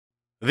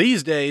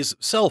These days,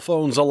 cell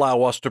phones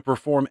allow us to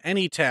perform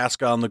any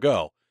task on the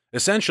go,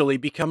 essentially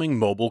becoming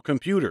mobile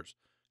computers.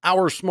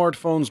 Our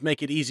smartphones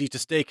make it easy to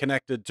stay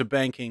connected to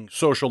banking,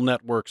 social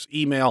networks,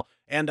 email,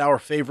 and our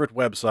favorite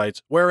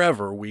websites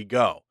wherever we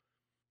go.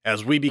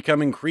 As we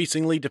become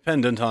increasingly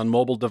dependent on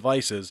mobile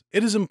devices,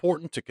 it is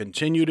important to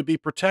continue to be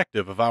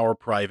protective of our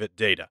private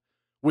data.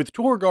 With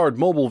TorGuard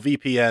Mobile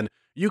VPN,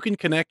 you can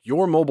connect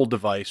your mobile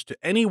device to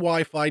any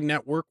Wi-Fi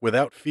network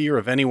without fear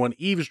of anyone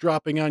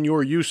eavesdropping on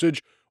your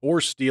usage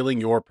or stealing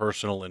your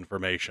personal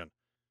information.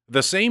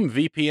 The same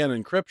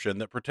VPN encryption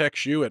that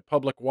protects you at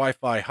public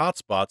Wi-Fi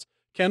hotspots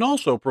can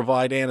also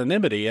provide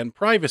anonymity and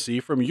privacy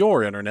from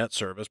your internet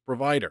service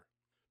provider.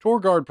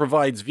 TorGuard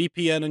provides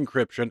VPN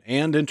encryption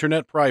and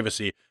internet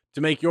privacy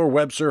to make your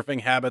web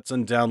surfing habits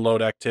and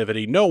download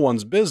activity no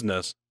one's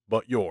business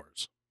but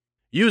yours.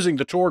 Using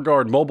the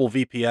TorGuard mobile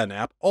VPN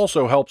app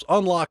also helps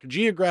unlock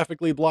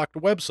geographically blocked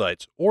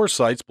websites or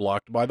sites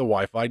blocked by the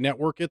Wi-Fi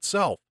network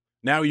itself.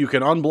 Now you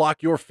can unblock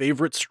your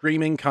favorite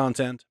streaming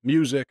content,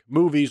 music,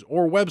 movies,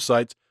 or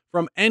websites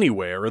from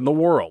anywhere in the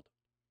world.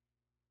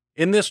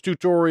 In this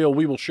tutorial,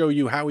 we will show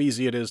you how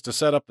easy it is to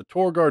set up the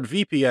TorGuard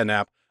VPN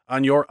app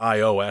on your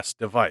iOS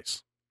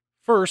device.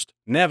 First,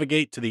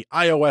 navigate to the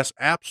iOS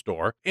App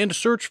Store and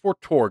search for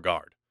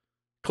TorGuard.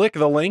 Click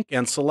the link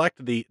and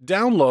select the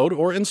Download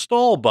or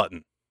Install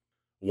button.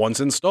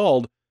 Once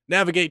installed,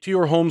 navigate to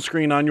your home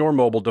screen on your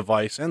mobile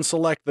device and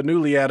select the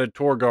newly added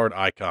TorGuard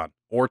icon,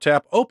 or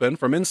tap Open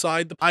from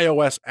inside the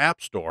iOS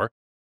App Store.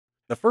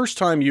 The first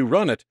time you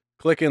run it,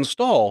 click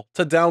Install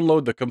to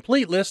download the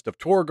complete list of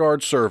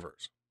TorGuard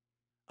servers.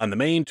 On the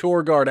main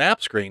TorGuard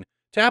app screen,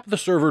 tap the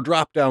server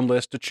drop-down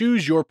list to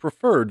choose your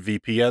preferred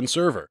VPN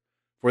server.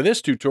 For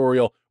this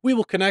tutorial, we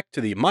will connect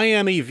to the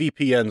Miami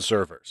VPN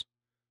servers.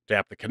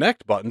 Tap the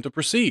Connect button to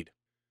proceed.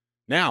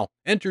 Now,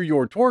 enter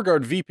your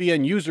TorGuard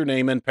VPN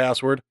username and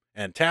password,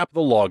 and tap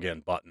the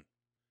Login button.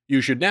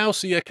 You should now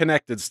see a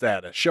connected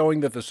status showing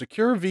that the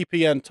secure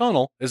VPN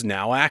tunnel is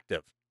now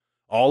active.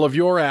 All of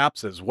your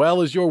apps, as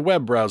well as your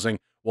web browsing,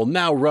 will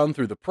now run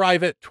through the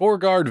private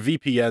TorGuard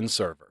VPN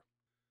server.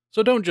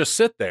 So don't just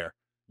sit there.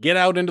 Get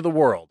out into the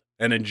world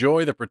and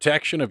enjoy the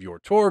protection of your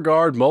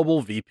TorGuard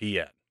mobile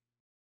VPN.